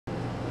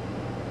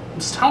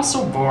This town's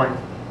so boring.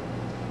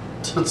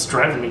 It's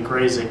driving me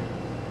crazy.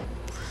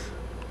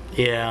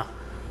 Yeah.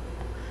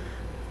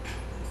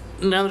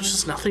 Now there's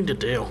just nothing to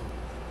do.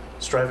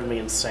 It's driving me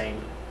insane.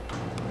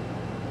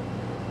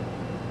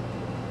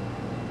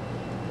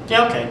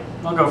 Yeah, okay.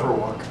 I'll go for a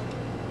walk.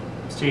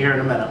 See you here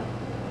in a minute.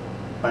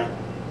 Bye.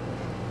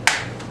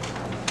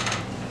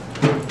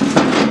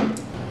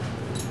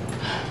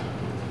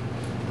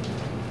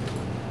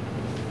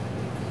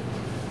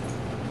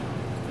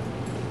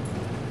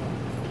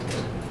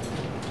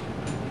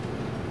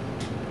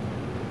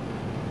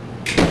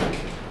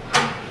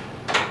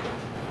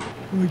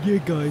 Oh yeah,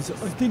 guys, I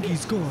think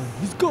he's gone.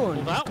 He's gone.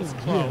 Well, that was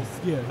gone. close.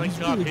 Yeah, Thank he's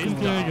God really he's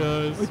gone.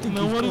 gone. I think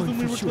Now he's what is gone it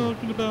we for were sure.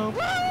 talking about?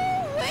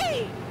 Whoa,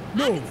 wait!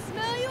 No. I can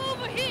smell you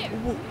over here.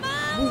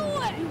 Mile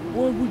away.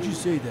 Why would you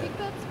say that?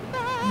 Because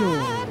bad.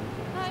 No.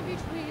 I'm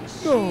between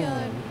she No,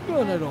 and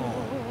not at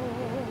all.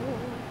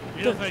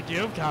 You think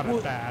you've got it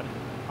What? bad?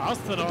 I'll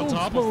sit on Don't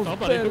top smell of as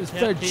somebody bad who as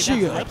can't fat keep shit.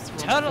 his lips from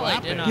Totally do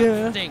flapping. not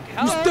Yeah. stink. You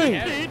How stink.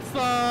 dare you?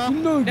 Pizza! You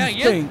know No, you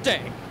you stink.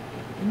 stink.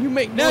 And you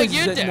make No, noises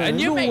you at do. night. And I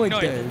you don't make like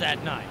noises that.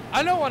 at night.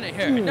 I don't want to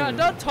hear it. No, Yeah.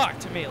 don't talk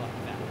to me like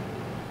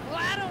that. well,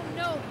 I don't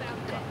know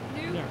about that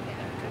new guy.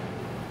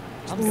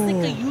 I'm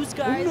sick of you guys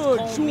I'm not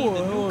calling me sure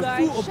the new how I guy.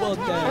 feel about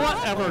that.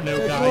 Whatever, new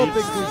That guy. topic You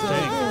is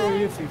stink. very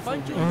iffy for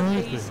Punch you me. in the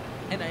I face, think-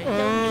 and I tell you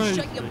to I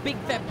shut your think- big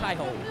fat pie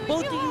hole.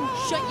 Both of you,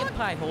 shut your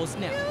pie holes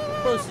now.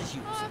 Both of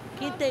you.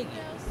 Can't take it.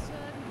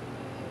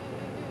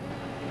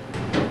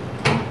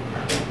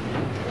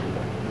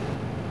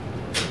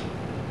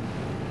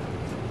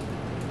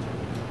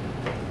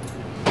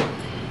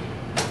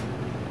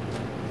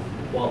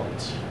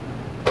 Wallet.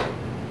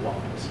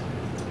 Wallet.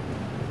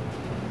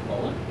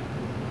 Wallet?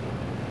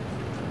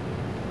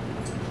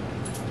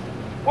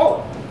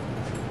 Wallet!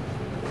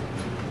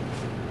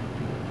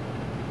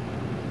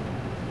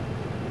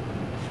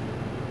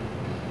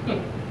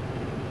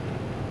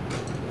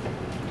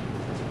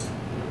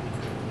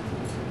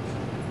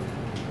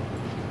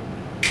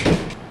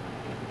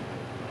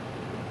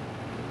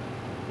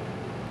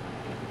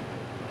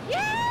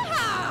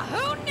 Yeah!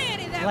 Who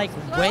nanny that Like,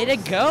 was way to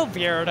close. go,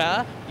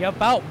 Vierda. You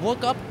about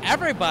woke up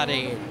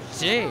everybody.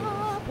 Gee.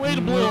 Way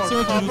to blow our Let's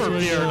not do cover,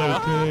 this right Vierna. now,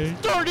 okay?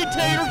 Dirty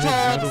tater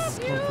tots!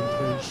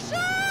 Confrontation.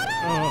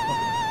 Oh.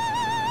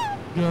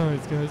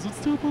 Guys, let's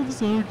stop all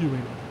this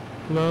arguing.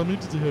 Allow me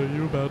to tell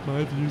you about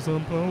my views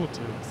on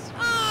politics.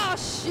 Oh,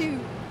 shoot!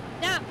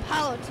 Not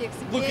politics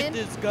again. Look at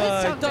this Let's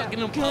guy talk talking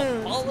about about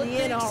guns, politics.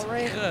 men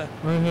already. Ugh.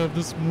 I have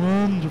this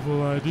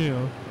wonderful idea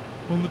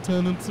on the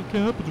tenets of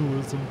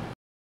capitalism.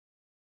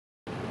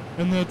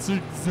 And that's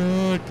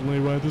exactly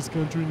why this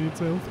country needs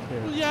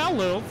healthcare. Yeah,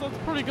 Lils, that's a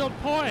pretty good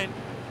point.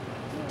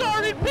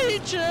 Dirty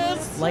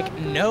peaches! Like,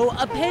 no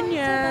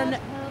opinion.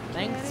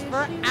 Thanks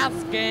for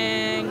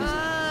asking. No,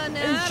 I And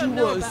don't she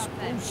know was about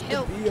that supposed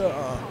health to be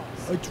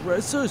a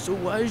dresser, so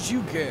why does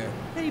you care?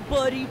 Hey,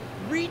 buddy,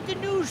 read the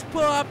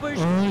newspapers.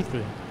 I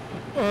think.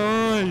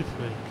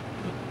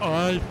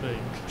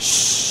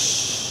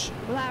 Shh!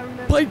 Well, I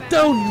remember Pipe back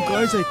down, in you the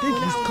guys. I day think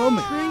when he's I was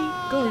coming. free,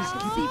 Guys,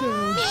 keep it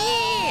down.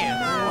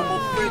 Yeah, I'm a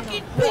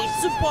freaking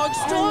pizza box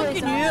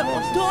talking here.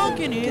 I'm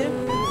talking here.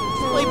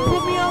 Like,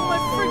 put me out of my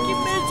freaking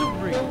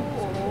misery.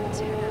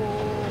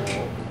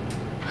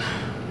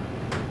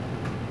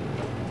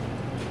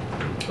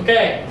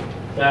 Okay,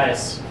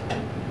 guys.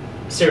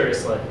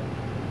 Seriously.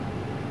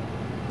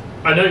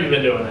 I know you've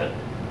been doing it.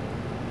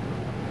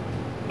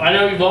 I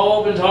know you've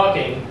all been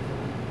talking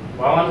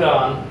while I'm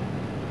gone.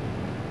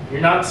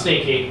 You're not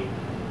sneaky.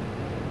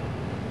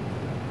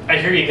 I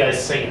hear you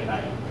guys sing at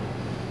night.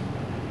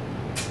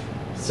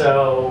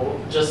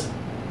 So, just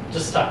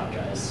stop,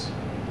 guys.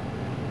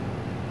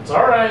 It's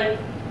alright.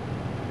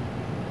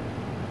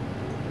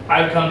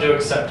 I've come to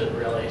accept it,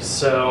 really,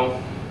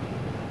 so...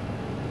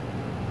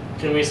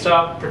 Can we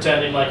stop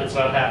pretending like it's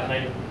not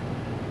happening?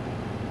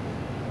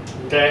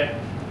 Okay?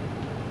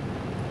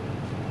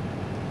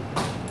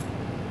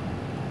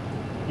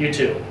 You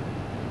too.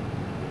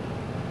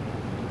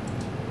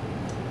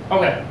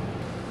 Okay.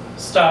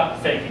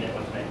 Stop faking it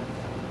with me.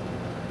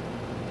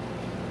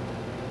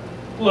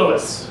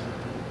 Lewis,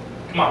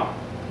 come on.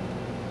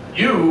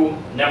 You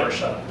never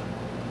shut up.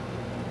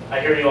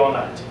 I hear you all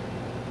night.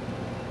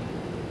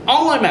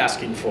 All I'm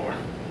asking for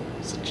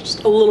is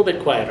just a little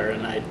bit quieter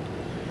at night.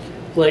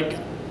 Like,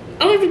 I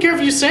don't even care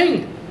if you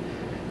sing.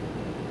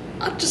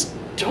 I just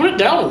tone it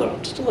down a little,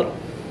 just a little.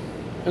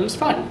 And it's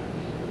fine.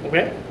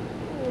 Okay?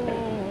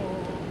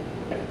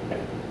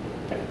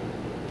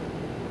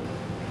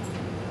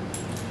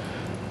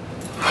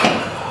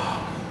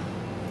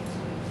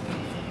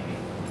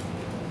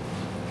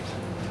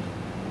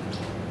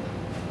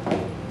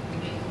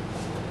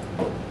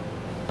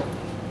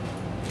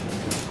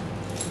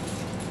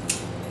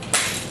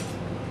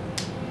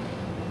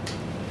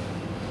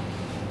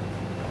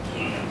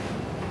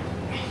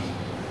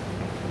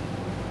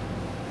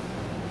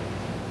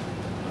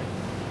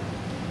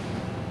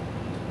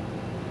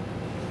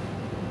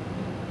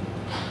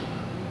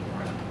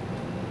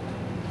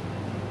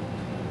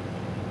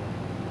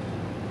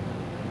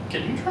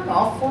 Can you turn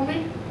off for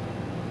me?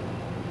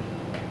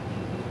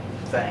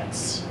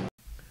 Thanks.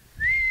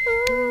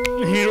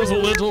 Here's a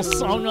little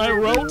song I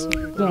wrote.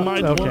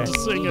 Might want to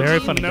sing it Very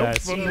funny, note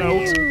guys. for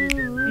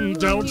note.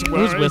 Don't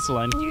worry. Who's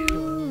whistling?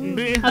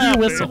 Be How do you happy.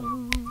 whistle?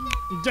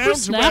 Don't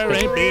snapping?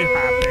 worry, be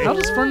happy. How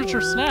does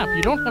furniture snap?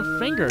 You don't have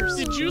fingers.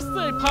 Did you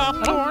say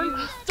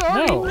popcorn?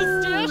 Starring No.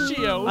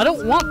 pistachios. I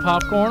don't want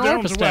popcorn or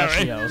Don't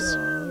pistachios.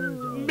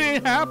 worry. Be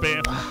happy.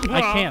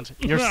 I can't.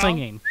 You're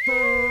singing.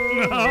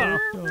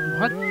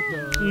 What?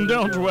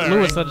 Don't worry.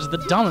 Lewis, that is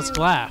the dumbest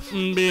laugh.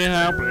 Be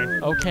happy.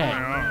 Okay.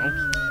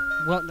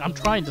 Well, I'm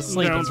trying to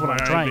sleep. That's what I'm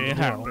trying to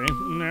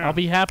do. I'll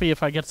be happy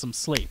if I get some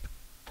sleep.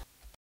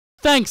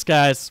 Thanks,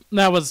 guys.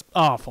 That was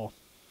awful.